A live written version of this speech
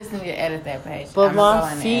just need to edit that page. But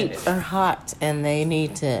my feet are hot and they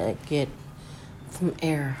need to get some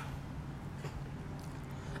air.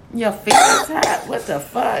 Your feet is hot? What the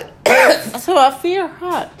fuck? So my feet are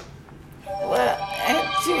hot. Well,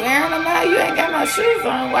 ain't you airing them out? You ain't got no shoes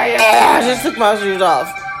on. Why I just took my shoes off.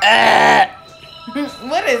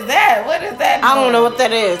 What is that? What is that? I don't know what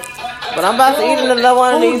that is. But I'm about to eat another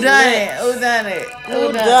one of these. Who done it? Who done it?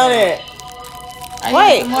 Who done it?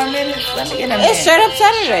 Wait. Some more minutes? Let me get a minute. It's straight up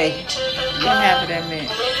Saturday. You can have it a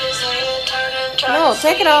minute. No,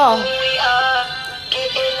 take it off.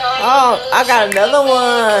 Oh, I got another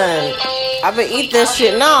one. I've been eating this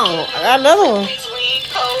shit now. I got another one.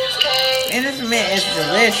 And this mint is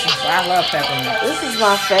delicious. I love peppermint. This is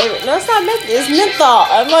my favorite. No, it's not mint. It's menthol.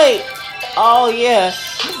 I'm like, oh yeah.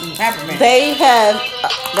 Peppermint. They have.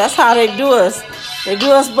 That's how they do us. They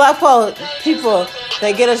do us black people.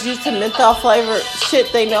 They get us used to menthol flavored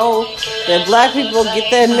shit. They know that black people get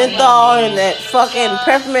that menthol and that fucking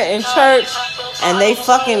peppermint in church, and they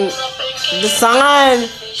fucking design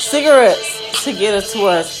cigarettes to get it to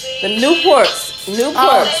us. The Newports.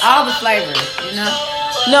 All the flavors, you know?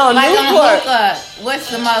 No, like Newport. What's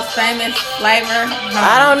the most famous flavor?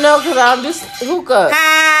 I don't know because I'm just hookah.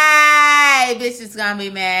 Hi, bitch, it's gonna be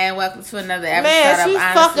mad. Welcome to another episode of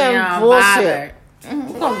Honestly Unbothered.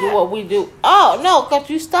 We're gonna do what we do. Oh, no, because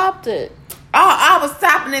you stopped it. Oh, I was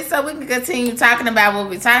stopping it so we can continue talking about what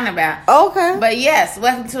we're talking about. Okay. But yes,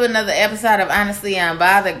 welcome to another episode of Honestly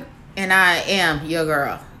Unbothered. And I am your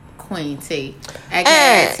girl, Queen T,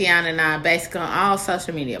 aka Tiana, and I, basically on all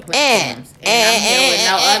social media platforms. And I'm here with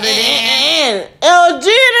no other than LG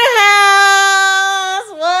in the house.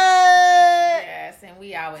 What? Yes, and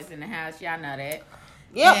we always in the house. Y'all know that.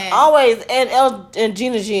 Yep, and, always. And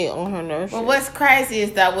Gina G on her nurse. Well, what's crazy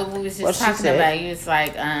is that what we was just talking about, you was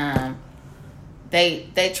like,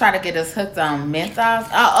 they try to get us hooked on menthols.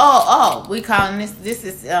 Oh, we calling this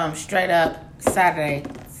is straight up Saturday.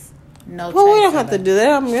 No chaser. Well, we don't have to do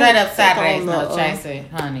that. Straight up Saturdays, no chaser,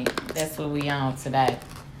 honey. That's what we on today.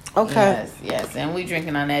 Okay. Yes, and we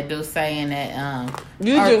drinking on that Douce and that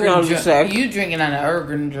You drinking on Douce? You drinking on the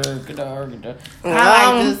Ergen jerk.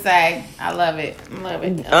 I like Douce. I love it.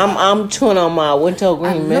 I'm chewing on my winter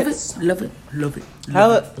green mix. Love it. Love it.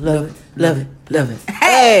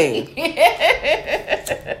 Hey.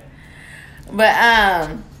 But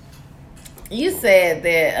you said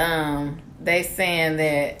that they saying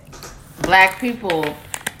that black people.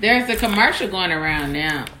 There's a commercial going around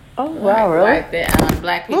now. Oh wow, really? Like that,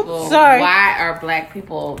 black people. Oops, sorry. Why are black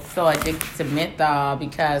people so addicted to menthol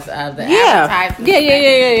because of the advertising?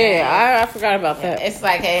 Yeah. I forgot about that. It's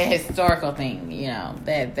like a historical thing, you know,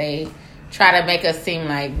 that they try to make us seem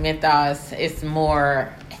like menthol is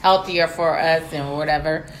more healthier for us and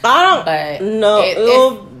whatever. It's more harmful.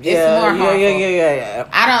 Yeah.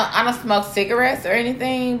 I don't smoke cigarettes or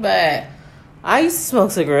anything, but I used to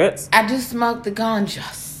smoke cigarettes. I do smoke the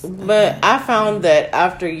ganjas. But I found that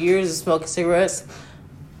after years of smoking cigarettes,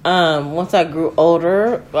 once I grew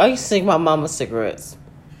older, I used to smoke my mama's cigarettes.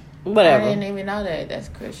 Whatever. I didn't even know that. That's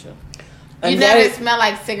crucial. You never smell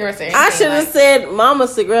like cigarettes or anything. I should have said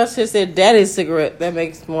mama's cigarettes. Should have said daddy's cigarette. That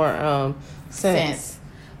makes more sense.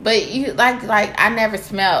 But you like I never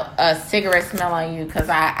smelled a cigarette smell on you because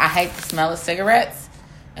I hate the smell of cigarettes,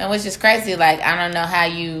 and which is crazy. Like I don't know how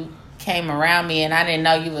you came around me and I didn't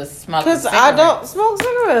know you was smoking cigarettes. Because I don't smoke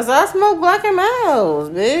cigarettes. I smoke Black & Milds,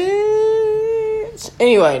 bitch.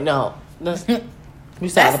 Anyway, no. That's damn,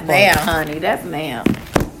 honey. That's damn.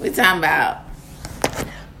 We talking about.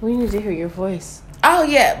 We need to hear your voice. Oh,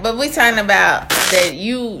 yeah. But we talking about that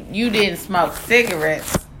you didn't smoke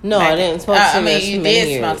cigarettes. No, I didn't smoke cigarettes. I mean, you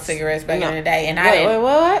did smoke cigarettes back in the day. And I didn't. Wait,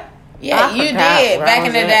 what? Yeah, you did back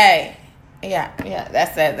in the day. Yeah,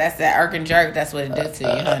 that's that Ergen jerk. That's what it does to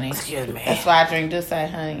you, honey. Excuse me. That's why I drink Douce,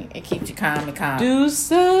 honey. It keeps you calm and calm. Douce,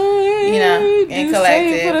 you know, and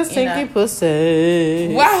collective. For the stinky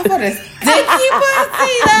pussy. Why for the stinky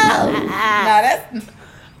pussy though? No, that's.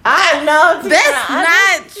 I know. That's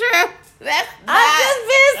not true. That's not. I'm just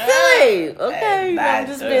being silly. Okay, I'm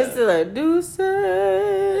just being silly. Douce, for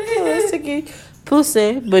the stinky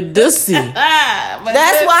pussy, but Dussy.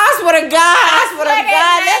 That's why I swear to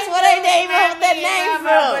God. That's where they name that name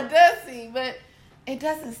from. But Dussy, but it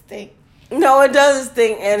doesn't stink. No, it doesn't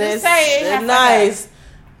stink, and it's nice.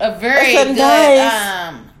 A very good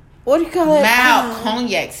what do you call it? Mild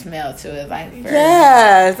cognac smell to it, like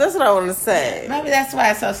yes, that's what I want to say. Maybe that's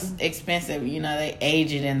why it's so expensive. You know, they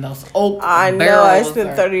age it in those oak. I know. I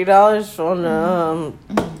spent $30 on a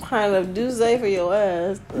pint of Douce for your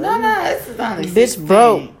ass. No, this is only bitch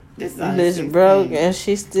broke. This is only bitch broke, and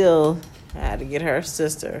she still had to get her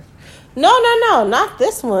sister No, not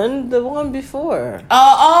this one. The one before.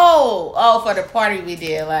 Oh, for the party we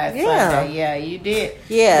did last Sunday. Yeah, you did.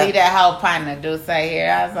 Yeah. See that whole pint of Douce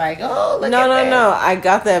here. I was like, oh, look at that. No. I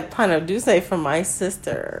got that pint of Douce from my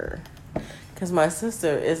sister. Because my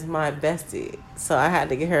sister is my bestie. So I had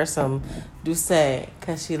to get her some Douce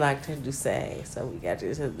because she liked her Douce. So we got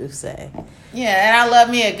her some Douce. Yeah, and I love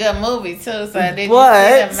me a good movie too. So did you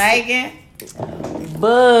see the Megan?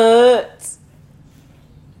 But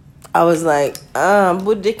I was like,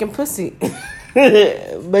 with dick and pussy.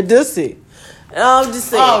 But Douce. I'm just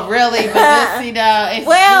saying. Oh, really? Badusi, though? It's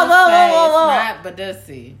not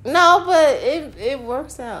Badusi. No, but it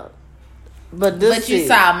works out. But you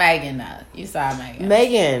saw Megan, though. You saw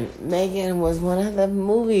Megan. Megan was one of the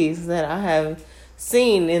movies that I have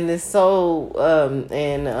seen in this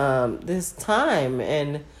this time.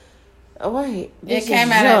 And wait, it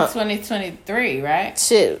came out in 2023, right?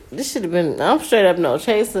 Shit, this should have been. I'm straight up no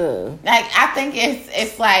chaser. Like, I think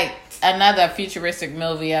it's like another futuristic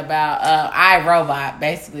movie about iRobot,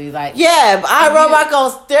 basically. Like, yeah, iRobot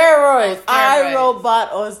on steroids.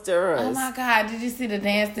 iRobot on steroids. Oh my God! Did you see the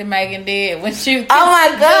dance that Megan did when she? Oh my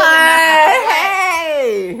God!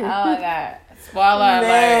 Hey! Oh my God! Spoiler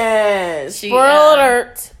alert! Spoiler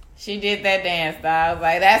alert! She did that dance, though. I was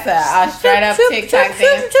like, that's a straight up TikTok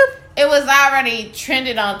dance. It was already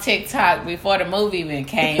trended on TikTok before the movie even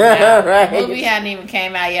came out. Right. The movie hadn't even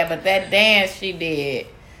came out yet, but that dance she did,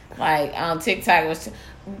 like, on TikTok was...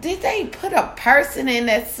 Did they put a person in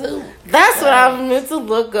that suit? That's what I meant to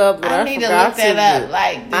look up, but I need to look that up.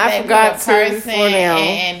 Like, did they forgot put a person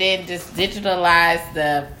and then just digitalize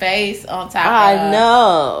the face on top I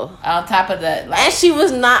know. On top of the... Like, and she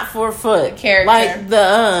was not 4 foot. Character. Like,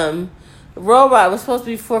 the robot was supposed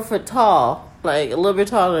to be 4 foot tall. Like, a little bit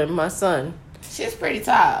taller than my son. She's pretty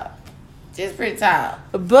tall.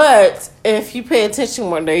 But if you pay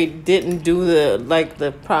attention when they didn't do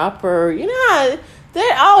the proper... You know,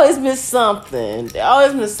 they always miss something.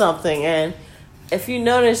 And if you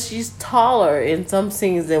notice, she's taller in some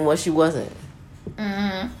scenes than what she wasn't.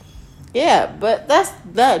 Mm-hmm. Yeah, but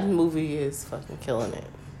that movie is fucking killing it.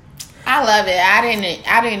 I love it.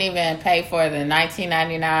 I didn't even pay for the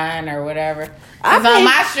 $19.99 or whatever. It's on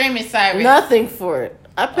my streaming service. Nothing for it.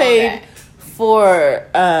 I paid for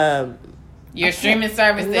your streaming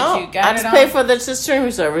service that you got. I just paid for the streaming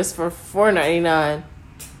service for $4.99.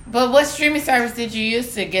 But what streaming service did you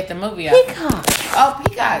use to get the movie out? Peacock. Oh,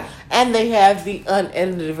 Peacock. And they have the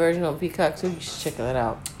unedited version on Peacock, so you should check that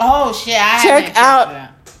out. Oh shit! Check out.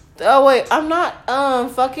 Oh wait, I'm not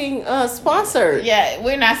fucking sponsored. Yeah,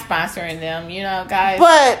 we're not sponsoring them, you know, guys.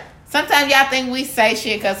 But sometimes y'all think we say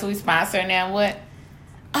shit because we sponsoring them. What?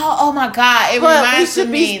 Oh my God! It reminds me. We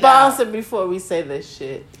should be sponsored before we say this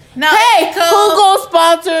shit. No, hey, cool. Who gonna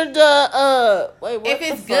sponsor the wait? What if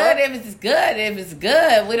it's good, if it's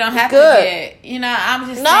good, we don't have to get. You know, I'm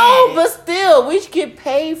just saying. But still, we should get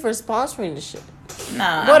paid for sponsoring the shit.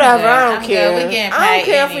 No, whatever. I don't care. We getting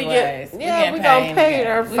paid anyways. We gonna pay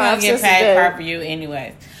our 5 cents a day. We gonna get paid per view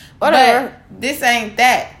anyways. Whatever. But this ain't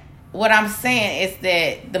that. What I'm saying is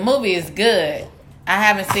that the movie is good. I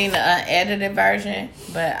haven't seen the unedited version,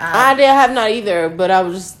 but I have not either. But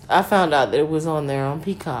I found out that it was on there on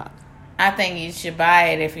Peacock. I think you should buy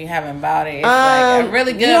it if you haven't bought it. It's like a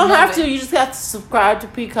really good. You don't movie. have to. You just have to subscribe to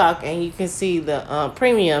Peacock, and you can see the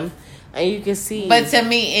premium, and you can see. But to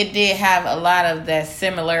me, it did have a lot of that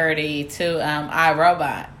similarity to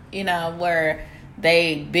iRobot. You know, where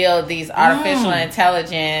they build these artificial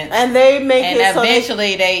intelligence, and they make and it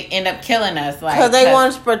eventually they end up killing us. Like because they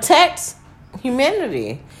want to protect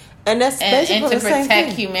humanity, and that's basically and to the same protect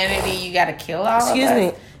thing. humanity, you got to kill all of us. Excuse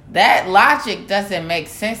me. That logic doesn't make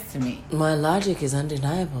sense to me. My logic is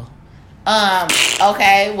undeniable.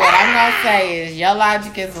 Okay, what I'm gonna say is your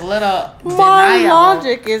logic is a little My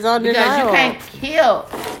logic is undeniable. Because you can't kill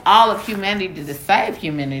all of humanity to save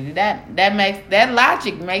humanity. That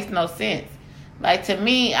logic makes no sense. Like, to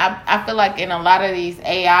me, I feel like in a lot of these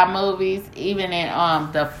AI movies, even in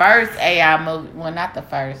the first AI movie, well, not the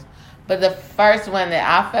first, but the first one that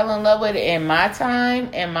I fell in love with in my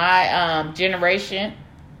time, in my generation,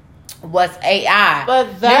 was AI.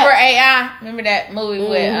 Remember AI? Remember that movie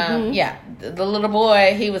with the little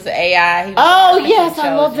boy? He was an AI. He was yes,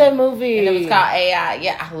 I love that movie. And it was called AI.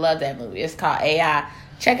 Yeah, I love that movie. It's called AI.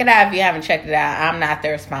 Check it out if you haven't checked it out. I'm not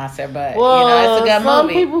their sponsor, but it's a good movie. Some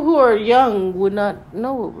people who are young would not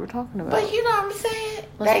know what we're talking about. But you know what I'm saying?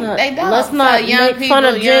 They don't. Let's not make fun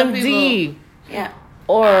of Gen Z. Yeah.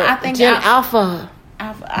 Or I think Gen Alpha.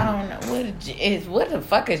 I don't know what the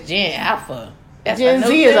fuck is Gen Alpha. That's Gen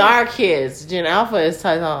Z is our kids. Gen Alpha is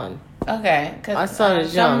Tyson. Okay, because our son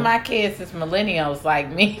is young. Some of my kids is millennials like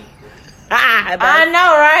me. I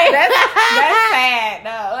know, right? That's sad,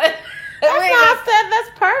 though. That's not sad. That's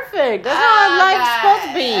perfect. That's how life's supposed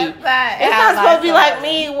to be. It's not supposed to be like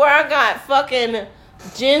me, where I got fucking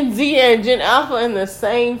Gen Z and Gen Alpha in the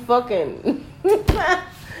same fucking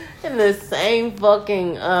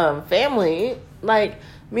family. Like,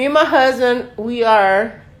 me and my husband, we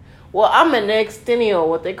are. Well, I'm an extennial.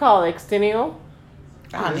 What they call extennial.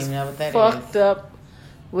 I don't even know what that is. Fucked up,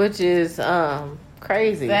 which is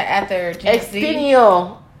crazy. Is that after Gen Z?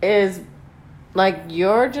 Extennial is like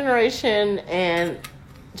your generation and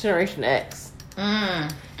Generation X.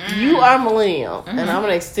 You are millennial, and I'm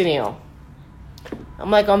an extennial.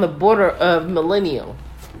 I'm like on the border of millennial,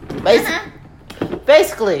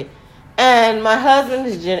 basically. And my husband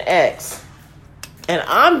is Gen X, and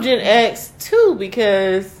I'm Gen X too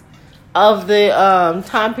because of the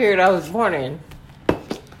time period I was born in.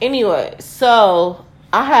 Anyway, so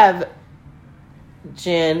I have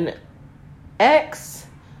Gen X,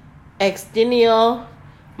 Extennial.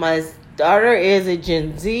 My daughter is a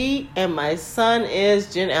Gen Z, and my son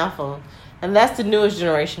is Gen Alpha, and that's the newest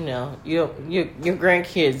generation now. Your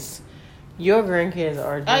grandkids, are Gen.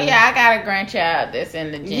 Oh yeah, I got a grandchild that's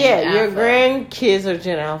in the Gen. Yeah, Alpha. your grandkids are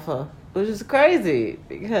Gen Alpha, which is crazy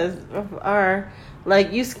because of our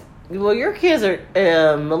your kids are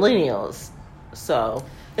millennials, so.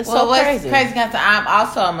 It's what's crazy. Because I'm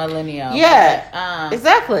also a millennial. Yeah,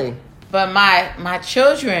 exactly. But my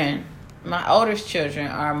children, my oldest children,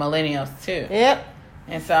 are millennials too. Yep.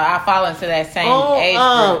 And so I fall into that same age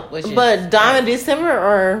group. But Diamond December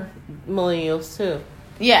are millennials too.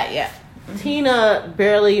 Yeah. Tina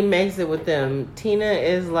barely makes it with them. Tina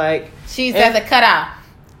is like she's at the cutoff.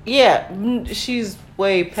 Yeah, she's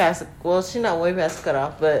way past. Well, she's not way past the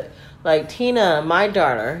cutoff, but like Tina, my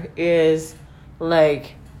daughter, is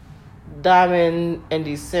like Diamond and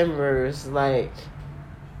December's like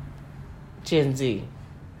Gen Z.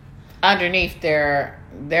 Underneath their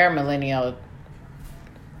millennial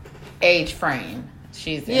age frame.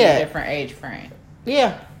 She's in a different age frame.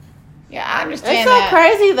 Yeah. Yeah, I understand it's so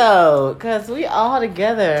crazy though, because we all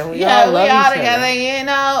together. We all love each together, other. you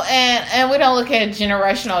know, and we don't look at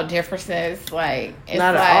generational differences. Like, it's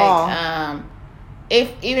not like, at all.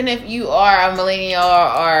 Even if you are a millennial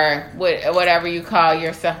or whatever you call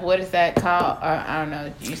yourself, what is that called? Or, I don't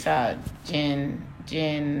know. You saw Gen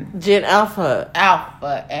Alpha.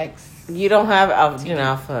 Alpha X. You don't have Gen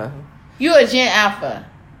Alpha. You a Gen Alpha.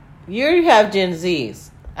 You have Gen Zs.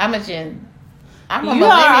 I'm a millennial. You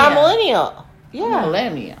are a millennial. Yeah. I'm a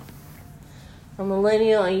millennial. A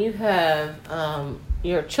millennial, and you have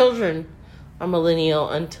your children are millennial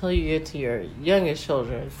until you get to your youngest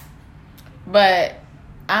children. But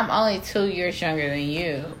I'm only 2 years younger than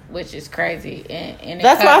you, which is crazy. And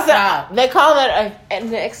that's why I said they call that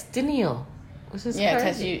an extennial, which is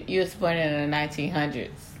because you was born in the 1900s.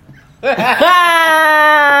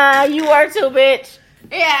 You were too, bitch.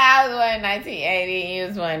 Yeah, I was born in 1980. He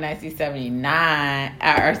was born in 1979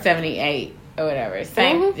 or 78 or whatever.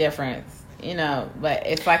 Same difference, you know. But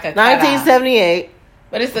it's like a 1978.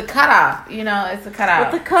 But it's a cutoff, you know. It's a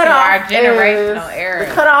cutoff. But the cutoff our generational era.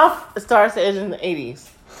 The cutoff starts in the 80s.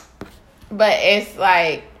 But it's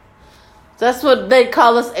like that's what they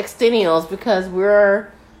call us, extennials, because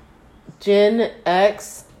we're Gen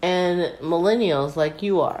X and millennials, like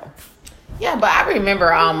you are. Yeah, but I remember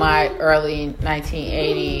all my early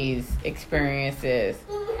 1980s experiences.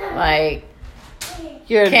 Like,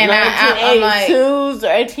 your 1982s or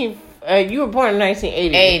 18. You were born in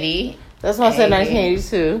 1980. 80. That's why I said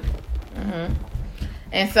 1982. Mm-hmm.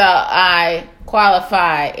 And so I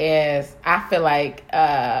qualify as, I feel like,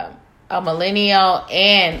 a millennial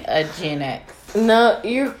and a Gen X. No,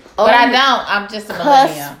 you're. But I don't. I'm just a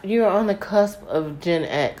millennial. You're on the cusp of Gen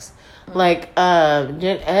X. Like,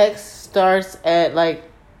 Gen X starts at, like,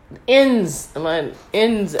 ends at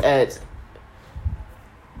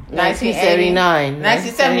 1979.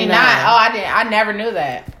 1979. Oh, I never knew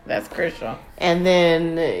that. That's crucial. And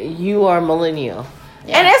then you are millennial.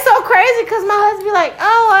 Yeah. And it's so crazy because my husband be like,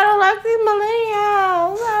 oh, I don't like these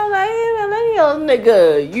millennials.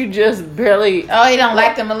 Nigga, you just barely. Oh, he don't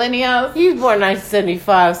like the millennials? He's born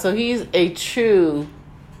 1975, so he's a true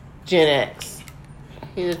Gen X.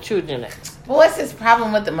 He's a true Gen X. But what's his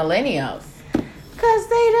problem with the millennials? Because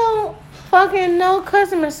they don't fucking know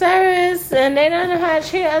customer service and they don't know how to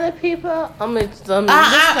treat other people.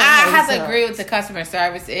 I have to agree with the customer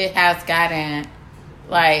service. It has gotten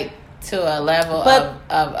like to a level of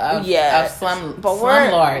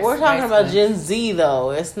slumlords. We're talking about Gen Z though.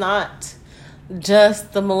 It's not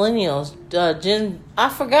just the millennials. I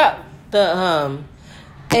forgot the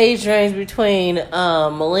age range between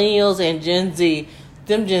millennials and Gen Z.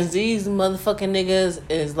 them Gen Z's motherfucking niggas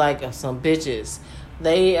is like some bitches.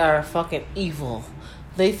 They are fucking evil.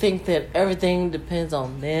 They think that everything depends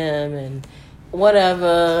on them and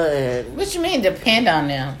whatever. And what you mean depend on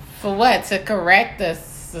them? For what? To correct the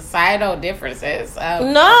societal differences?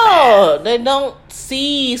 No, they don't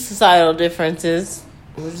see societal differences,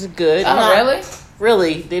 which is good. Oh, really?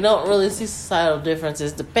 Really, they don't really see societal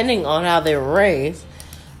differences depending on how they were raised.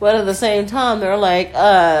 But at the same time, they're like,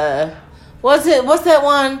 what's that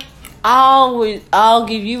one? I'll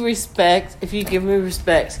give you respect if you give me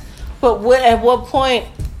respect. But at what point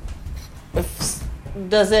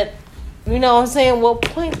does it, you know what I'm saying? What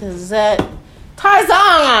point does that ties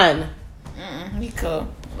on? He cool.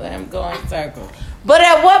 Let him go in circles. But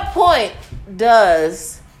at what point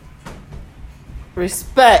does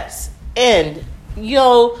respect end?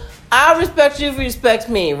 Yo, I respect you if you respect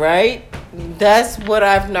me, right? That's what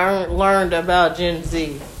I've learned about Gen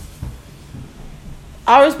Z.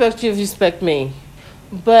 I respect you if you respect me.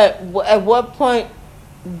 But at what point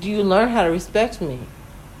do you learn how to respect me?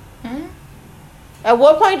 At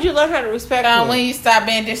what point do you learn how to respect me? When you stop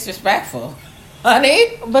being disrespectful,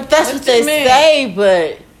 honey. But that's what they say,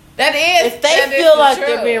 but that is. If they feel like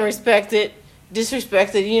they're being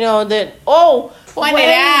disrespected, you know, then, point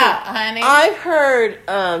it out, honey. I've heard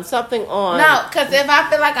something on... No, because if I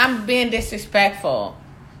feel like I'm being disrespectful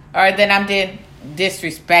or that I'm being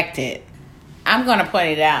disrespected, I'm going to point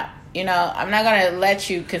it out. You know, I'm not going to let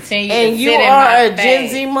you continue to sit in my face. And you are a Gen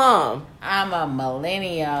Z mom. I'm a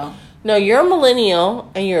millennial. No, you're a millennial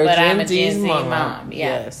and you're but a I'm a Gen Z mom.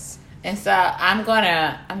 Yes. And so I'm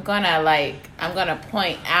gonna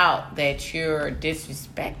point out that you're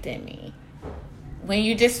disrespecting me. When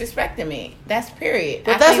you disrespecting me, that's period.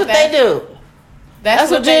 But that's what they do. That's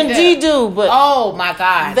what Gen Z do. But oh my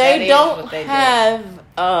God, they don't have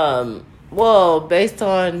based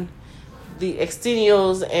on the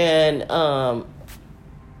extennials and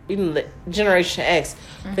even the Generation X,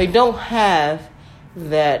 they don't have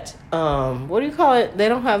that what do you call it? They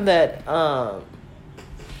don't have that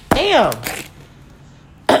damn.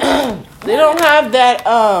 They don't have that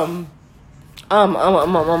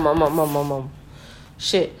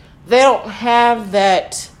shit. They don't have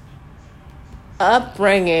that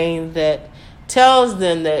upbringing that tells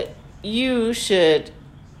them that you should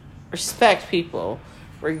respect people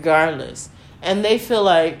regardless. And they feel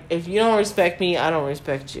like if you don't respect me, I don't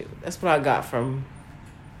respect you. That's what I got from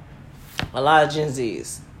a lot of Gen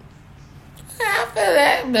Zs. I feel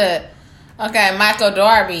that, but okay, Michael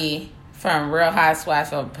Darby from Real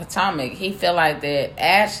Housewives of Potomac, he feel like that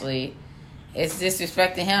Ashley is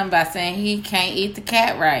disrespecting him by saying he can't eat the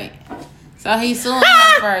cat right. So he's suing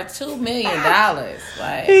her for $2 million.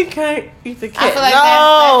 Like, he can't eat the cat. I feel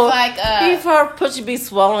like that's like her pussy be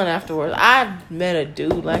swollen afterwards. I met a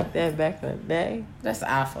dude like that back in the day. That's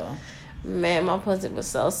awful. Man, my pussy was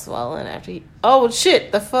so swollen after he... Oh,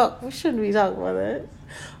 shit, the fuck? We shouldn't be talking about that.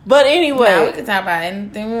 But anyway... No, we can talk about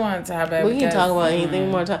anything we want to talk about. We can talk about anything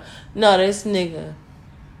we want to talk... No, this nigga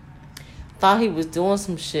thought he was doing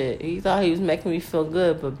some shit. He thought he was making me feel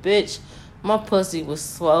good. But, bitch, my pussy was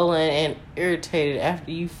swollen and irritated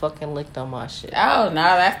after you fucking licked on my shit. Oh, no,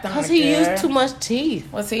 that's not because he used too much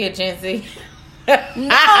teeth. Was he a Gen Z?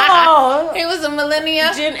 No! He was a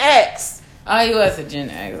millennial? Gen X. Oh, he was a Gen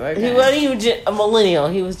X. Okay. He wasn't even a millennial.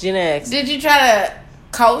 He was Gen X. Did you try to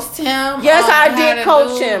coach him? Yes, I did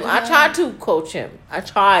coach him. I tried to coach him. I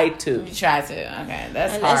tried to. You tried to. Okay,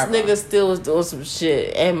 that's and horrible. This nigga still was doing some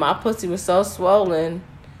shit. And my pussy was so swollen.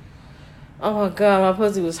 Oh, my God. My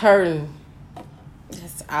pussy was hurting.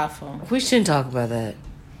 That's awful. We shouldn't talk about that.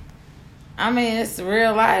 I mean, it's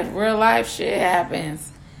real life. Real life shit happens.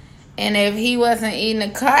 And if he wasn't eating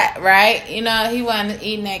the cat right, you know, he wasn't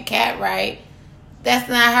eating that cat right, that's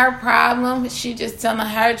not her problem. She just telling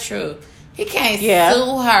her truth. He can't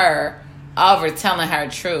sue her over telling her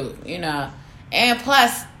truth, you know. And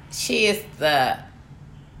plus, she is the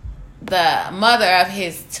mother of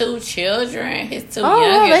his two children, his two youngest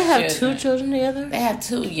children. They have two children together? They have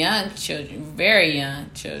two young children, very young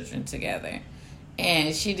children together.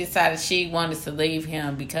 And she decided she wanted to leave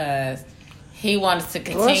him because... he wanted to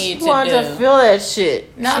continue she wanted to feel that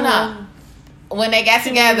shit. No. When they got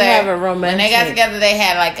together, they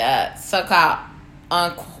had like a so-called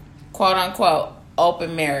quote unquote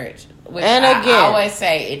open marriage, which I always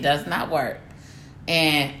say it does not work.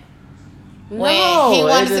 And when he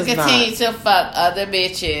wanted to continue to fuck other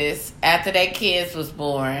bitches after their kids was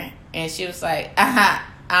born, and she was like,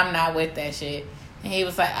 I'm not with that shit. And he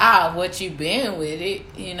was like, what you been with it,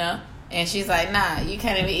 you know? And she's like, nah, you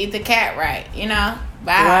can't even eat the cat right, you know?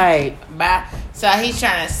 Bye. Bye. So he's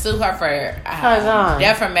trying to sue her for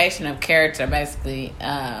defamation of character, basically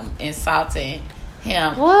insulting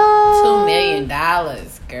him. What? $2 million,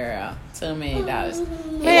 girl. $2 million. He wants $2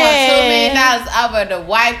 million over the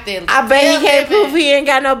wife that I bet he can't prove he ain't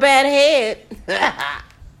got no bad head.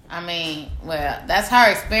 I mean, well, that's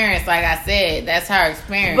her experience. Like I said, that's her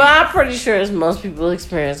experience. But I'm pretty sure it's most people's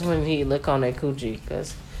experience when he look on that coochie,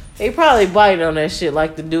 because they probably bite on that shit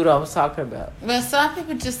like the dude I was talking about. But some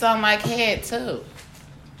people just don't like head too.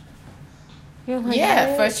 You don't like yeah,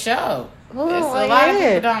 head? for sure. Who It's don't a like lot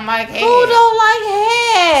head? of people don't like head. Who don't like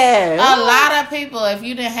head? A lot of people, if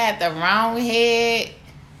you didn't have the wrong head,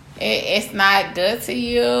 it's not good to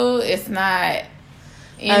you. It's not,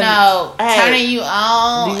 turning you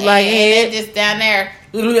on. Do you like head? And just down there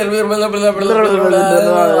trying to go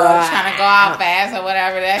out fast or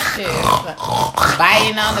whatever that shit is.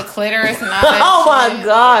 Biting on the clitoris and all that Oh shit. my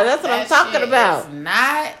God, that's what I'm That talking shit about. is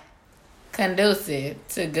not conducive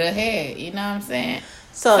to good head. You know what I'm saying?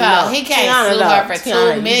 So So he can't Tiana, sue her for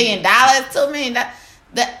Tiana, $2 million. $2 million.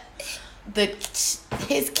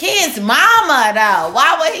 His kid's mama though.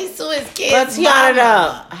 Why would he sue his But kid's Tiana,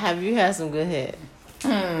 mama? though, have you had some good head?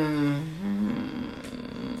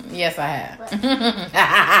 Yes, I have.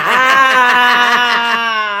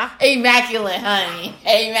 Ah. Immaculate, honey.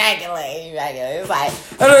 Immaculate. It's like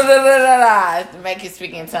to make you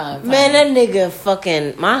speak in tongues. Man, that nigga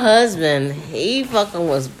fucking, my husband, he fucking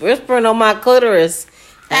was whispering on my clitoris.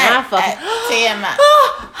 And I fucking...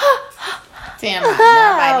 TMI.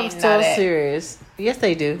 Nobody need to know so that. serious. Yes,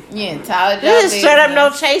 they do. You told This is straight up no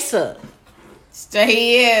chaser.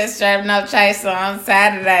 He is straight up no chaser on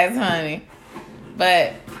Saturdays, honey.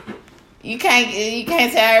 But you can't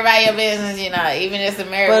tell everybody your business, even if it's a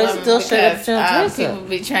married But woman. it's still straight up no chaser. People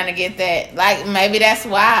be trying to get that. Like, maybe that's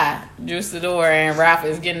why Drew Sidor and Ralph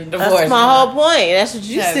is getting divorced. That's my whole point. That's what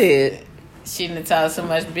you said. She didn't tell so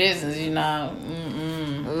much business, No,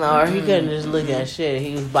 or he couldn't just look at shit.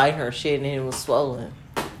 He was biting her shit and it was swollen.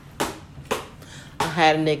 I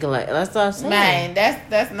had a nigga like, that's what I'm saying. Man,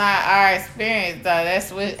 that's not our experience though.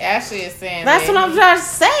 That's what Ashley is saying. That's what I'm trying to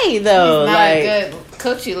say though. He's not like, a good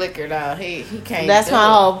coochie licker though. He can't. That's do my it.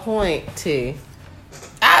 whole point too.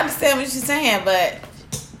 I understand what you're saying, but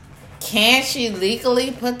can she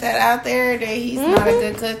legally put that out there that he's not a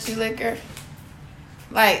good coochie licker?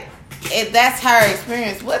 Like, if that's her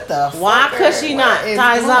experience, what the fuck? Why could she not?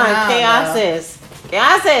 Tarzan, chaos says,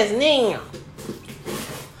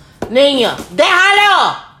 Niña,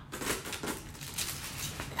 déjalo.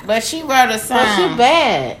 But she wrote a song. But she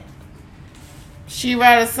bad. She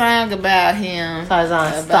wrote a song about him.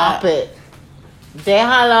 Tarzan, stop it.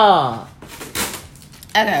 Déjalo.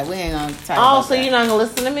 Okay, we ain't gonna talk Oh, about so that. you're not gonna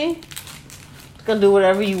listen to me? Gonna do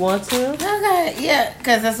whatever you want to? Okay, yeah,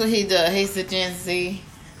 because that's what he does. He's a Gen Z.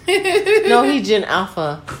 No, he Gen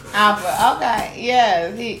Alpha. Alpha. Okay, yeah.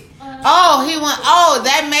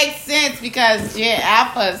 That makes sense because Gen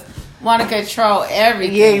Alphas want to control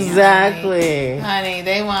everything. Exactly. Honey,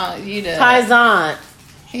 they want you to. Tarzan.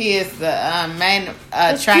 He is the main too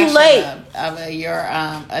attraction late. of your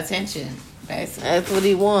attention, basically. That's what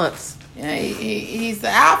he wants. Yeah, he's the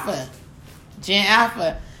Alpha. Gen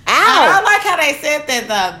Alpha. Ow. I like how they said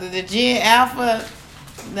that the Gen Alpha,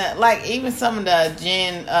 like even some of the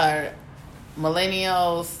Gen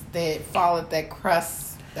millennials that followed that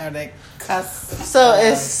crust or that cuss. So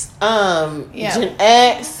it's Gen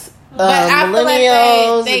X,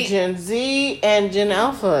 millennials, they Gen Z, and Gen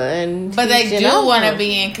Alpha, and but they Gen do Alpha. want to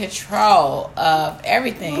be in control of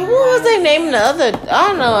everything. What was they naming the other? I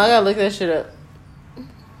don't know. I gotta look that shit up.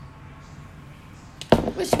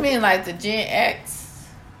 What you mean, like the Gen X?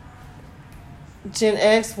 Gen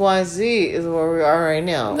X, Y, Z is where we are right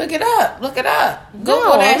now. Look it up. Google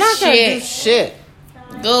No, that I'm not gonna do shit. shit.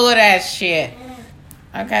 Google that shit.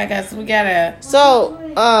 Okay, guys, we gotta. So,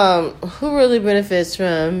 who really benefits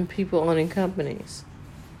from people owning companies?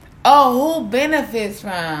 Oh, who benefits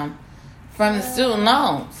from the student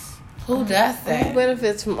loans? Who does Who that?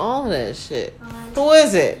 benefits from all of that shit? Who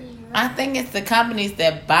is it? I think it's the companies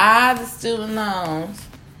that buy the student loans.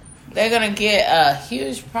 They're gonna get a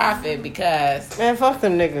huge profit because Man, fuck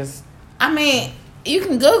them niggas. I mean, you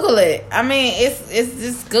can Google it. I mean, it's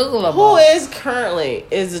just Googleable. Who is currently?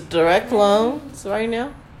 Is it direct loans right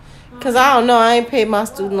now? Because I don't know. I ain't paid my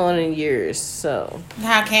student loan in years, so.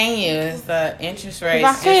 How can you? It's the interest rate.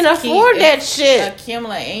 I can't afford that shit.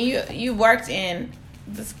 Accumulate, and you worked in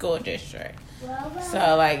the school district,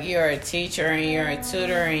 so like you're a teacher and you're a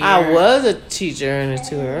tutor and I was a teacher and a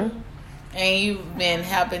tutor. and you've been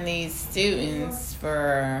helping these students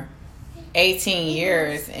for 18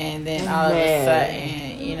 years, and then all of a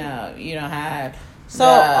sudden, you know, you don't have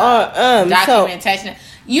documentation.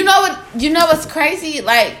 You know what's crazy?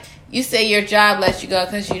 Like, you say your job lets you go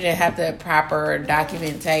because you didn't have the proper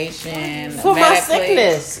documentation for my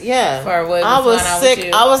sickness. Yeah, for what I was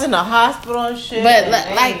sick. I was in the hospital and shit. But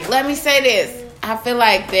let me say this: I feel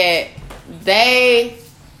like that they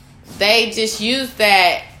just use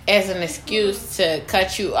that as an excuse to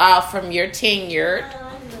cut you off from your tenure,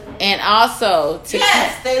 and also to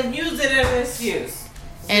they use it as an excuse,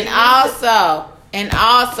 and also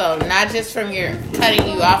not just from your cutting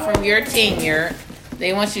you off from your tenure.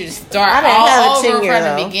 They want you to start all over from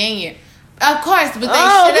the beginning. Of course, but they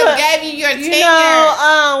should have gave you your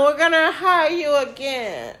tenure. We're gonna hire you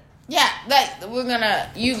again. Yeah, like we're gonna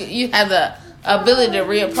you have the ability to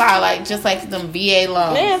reapply, like just like them VA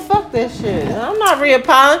loans. Man, fuck that shit. I'm not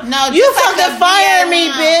reapplying. No, you fucking fired me,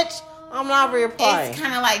 bitch. I'm not reapplying. It's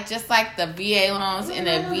kind of like just like the VA loans and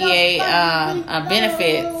the VA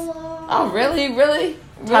benefits. Oh, really?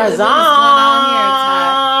 What's going on here,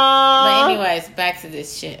 Ty? But anyways, back to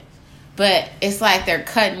this shit. But it's like they're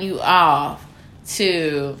cutting you off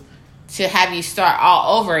to have you start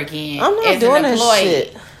all over again. I'm not doing that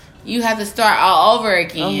shit. You have to start all over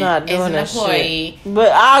again. I'm not doing as an employee. Shit.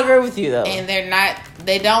 But I agree with you though. And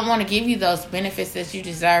they don't want to give you those benefits that you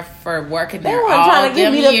deserve for working there. They weren't trying to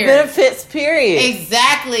give me the benefits, period.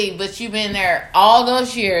 Exactly. But you've been there all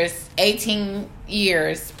those years, 18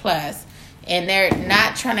 years plus. And they're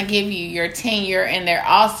not trying to give you your tenure, and they're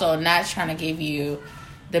also not trying to give you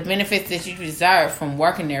the benefits that you deserve from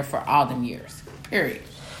working there for all them years. Period.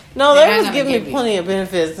 No, they was giving me plenty of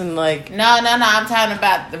benefits and like. No. I'm talking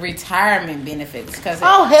about the retirement benefits.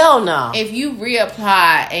 Hell no. If you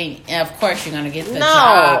reapply, and of course you're gonna get the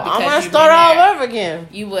job. No, I'm gonna start all over again.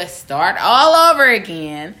 You would start all over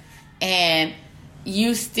again, and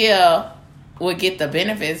you still would get the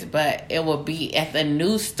benefits, but it will be at the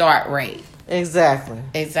new start rate.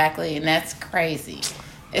 Exactly, and that's crazy.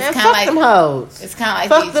 It's kind of like them hoes. It's kind of like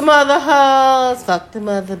fuck them other hoes, fuck them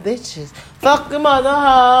other bitches, fuck them other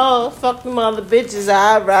hoes, fuck them other bitches.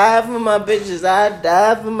 I ride for my bitches, I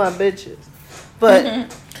die for my bitches.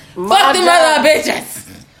 But fuck them other bitches.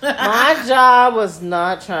 My job was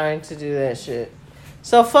not trying to do that shit,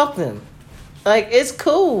 so fuck them. Like, it's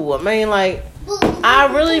cool. I mean, like, I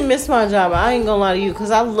really miss my job. I ain't gonna lie to you,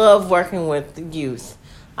 because I love working with the youth.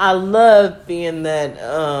 I love being that,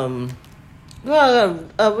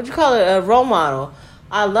 what you call it, a role model.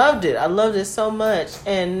 I loved it. I loved it so much.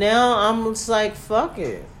 And now I'm just like, fuck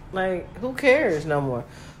it. Like, who cares no more?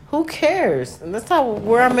 Who cares? And that's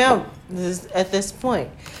where I'm at this point.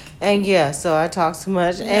 And yeah, so I talk too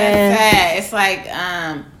much. Yeah, and sad. It's like,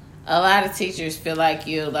 a lot of teachers feel like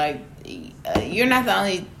you're not the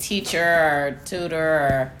only teacher or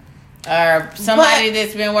tutor or somebody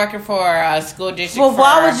that's been working for a school district. Well,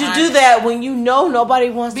 why would you do that when you know nobody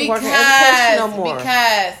wants to work in education no more?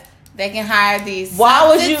 Because they can hire these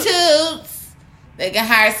substitutes. They can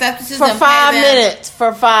hire substitutes for 5 minutes.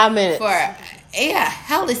 For 5 minutes.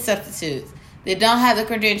 Helly substitutes. They don't have the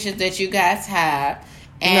credentials that you guys have.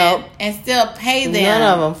 And still pay them. None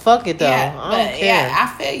of them. Fuck it though. I don't care. Yeah, I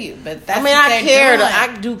feel you, but that's I care.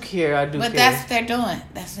 I do care. But that's what they're doing.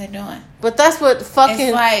 But that's what fucking.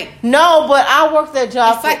 It's like no, but I work that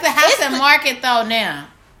job. It's like the house and market though. Now,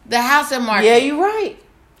 the house and market. Yeah, you're right.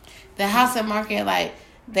 The house and market, like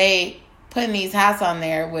they putting these houses on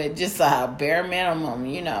there with just a bare minimum.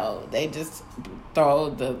 You know, they just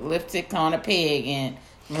throw the lipstick on a pig and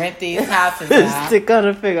rent these houses out. Lipstick on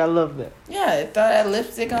the pig, I love that. Yeah, they throw that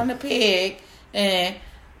lipstick on the pig, and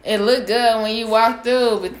it looked good when you walk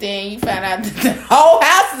through, but then you find out that the whole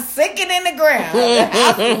house is sinking in the ground. The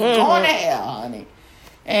house is going to hell, honey.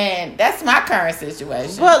 And that's my current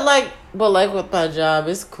situation. But like with my job,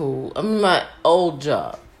 it's you I mean, my old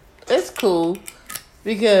job, it's cool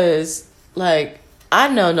because like I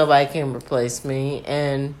know nobody can replace me,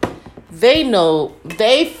 and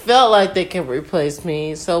they felt like they can replace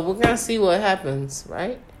me, so we're gonna see what happens,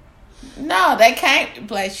 right? No, they can't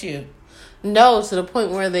replace you. No, to the point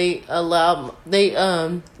where they hire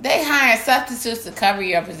substitutes to cover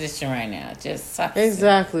your position right now. Just substitutes.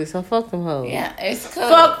 Exactly. So fuck them hoes. Yeah, it's cool.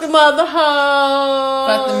 Fuck them other hoes.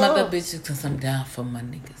 Fuck them other bitches because I'm down for my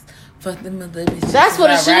niggas. Fuck them other bitches. That's what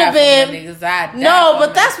it should have been. No,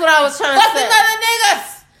 but that's what I was trying to say. Fuck them other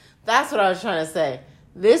niggas. That's what I was trying to say.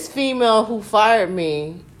 This female who fired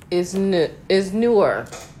me is newer.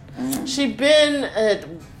 Mm. She been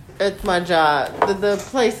at my job, the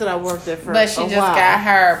place that I worked at for. But she just got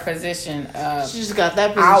her position. She just got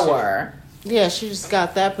that position. Yeah, she just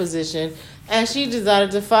got that position, and she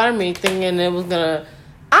decided to fire me, thinking it was gonna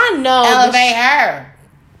I know. Elevate her.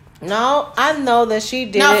 No, I know that she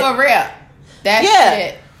did it. No, for real. That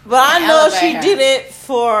shit. But I know she her. did it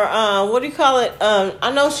for, what do you call it?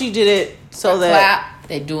 I know she did it so for that... Clout.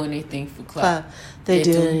 They do anything for clout. They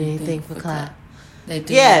do anything for clout. They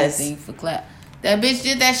do anything for clout. That bitch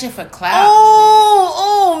did that shit for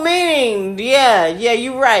clout. Meaning, yeah,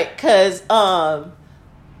 you're right. Because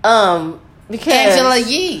Angela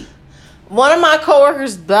Yee. One of my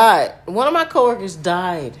coworkers died.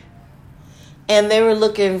 And they were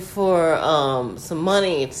looking for some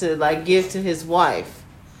money to like give to his wife.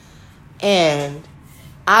 And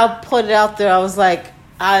I put it out there. I was like,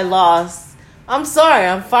 I lost. I'm sorry,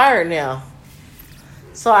 I'm fired now.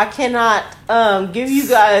 So I cannot give you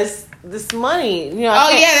guys this money. You know,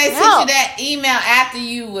 they sent you that email after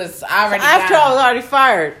you was already after gone. I was already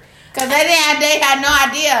fired. Cause they had no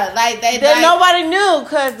idea. Nobody knew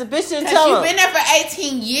because the bitch didn't tell them. You've been there for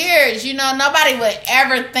 18 years. You know, nobody would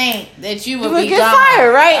ever think that you would be get gone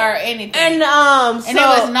fired, right? Or anything. And there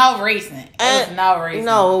was no reason.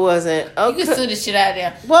 No, it wasn't. Okay. You could sue the shit out of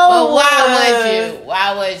them. Well, but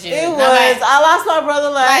why would you? It was. I lost my brother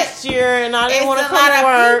last year, and I didn't want to come to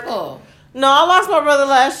work. No, I lost my brother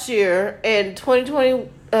last year in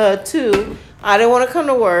 2022. I didn't want to come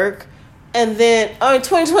to work. And then, in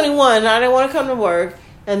 2021, I didn't want to come to work.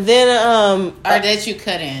 And then, or that you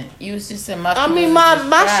couldn't. You was just a muffin. I mean, my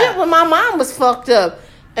shit with my mom was fucked up.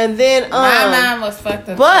 And then, my mom was fucked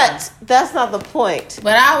up. But that's not the point.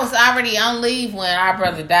 But I was already on leave when our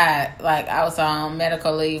brother died. Like, I was on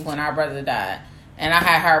medical leave when our brother died. And I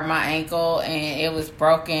had hurt my ankle, and it was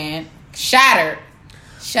broken, shattered.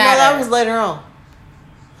 No, that was later on.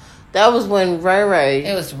 That was when Ray Ray.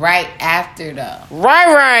 It was right after, though.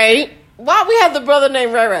 Ray. Why we have the brother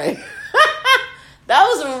named Ray Ray? That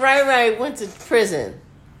was when Ray Ray went to prison.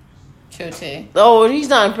 True, too. Oh, he's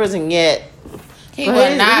not in prison yet. He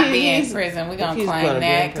will not be in prison. We're going to claim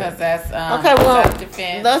that because that's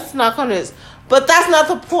self-defense. Let's knock on this. But that's not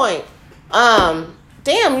the point.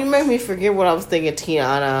 Damn, you made me forget what I was thinking,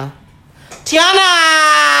 Tiana.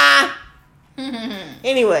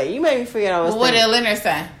 Anyway, you made me forget I was what thinking. What did Leonard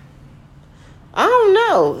say? I don't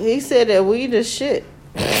know. He said that we the shit.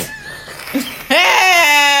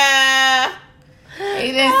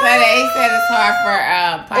 He didn't say that. He said it's hard for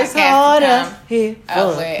podcasts it's harder to come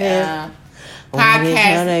up with podcasts.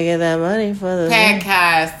 Trying to get that money for the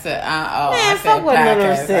podcast. Man, fuck what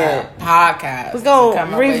Leonard said. Podcast. We're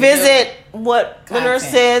gonna revisit what Leonard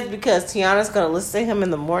said because Tiana's gonna listen to him in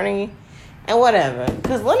the morning and whatever.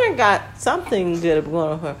 Because Leonard got something good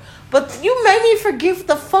going on her. But you made me forget what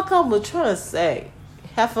the fuck I was trying to say,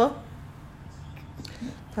 heifer.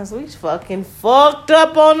 Because we fucking fucked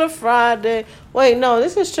up on a Friday. Wait, no,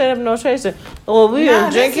 this is straight up no chaser. Well, we've been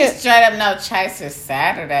drinking. This is straight up no chaser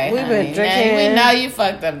Saturday. We've been drinking. We know you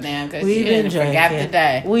fucked up now because you didn't forget the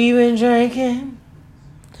day. We've been drinking.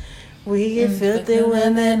 We get filthy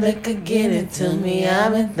when that liquor get into me.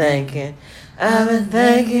 I've been thinking.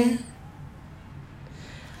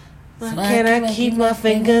 Why can't I keep my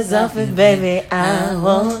fingers off it, baby? I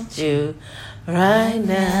want you right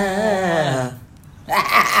now.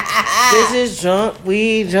 This is drunk,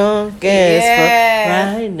 we drunk as fuck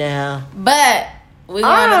right now. But we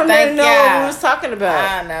want to thank y'all. I don't know what we was talking about.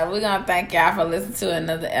 I don't know. We're going to thank y'all for listening to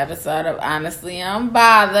another episode of Honestly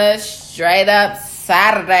Unbothered. Straight up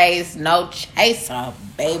Saturdays, no chaser,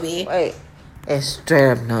 baby. Wait, it's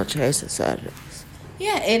straight up no chaser Saturdays.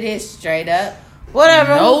 Yeah, it is straight up.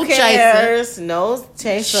 Whatever, no who cares? Chaser. No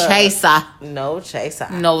chaser. No chaser.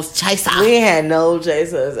 No chaser. We had no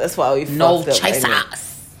chasers. That's why we no fucked up. Chasers.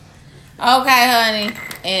 Right, okay, honey.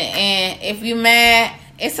 And if you mad,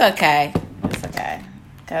 it's okay. It's okay.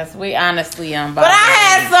 Because we honestly unbothered. But I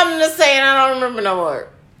had something to say and I don't remember no word.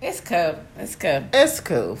 It's cool. It's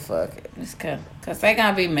cool. Fuck it. It's cool. Because they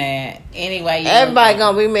going to be mad. Anyway. Everybody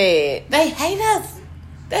going to be mad. They hate us.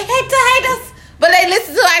 They hate to hate us. But they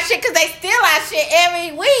listen to our shit because they steal our shit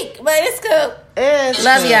every week. But it's cool.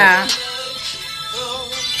 Love y'all.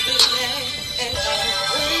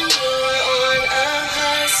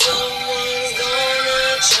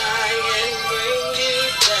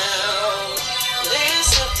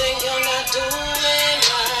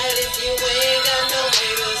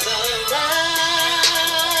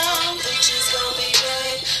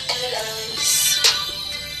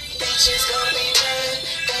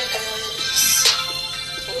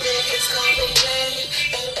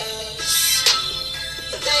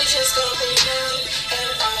 Just gonna be mad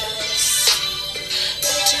at us.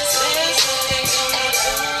 Bitches always saying you're not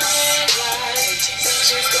doing right.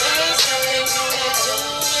 Bitches always saying you're not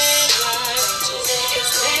doing right.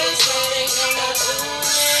 Niggas always saying you're not doing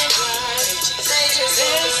right. They just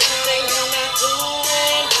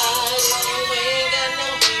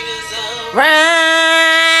Round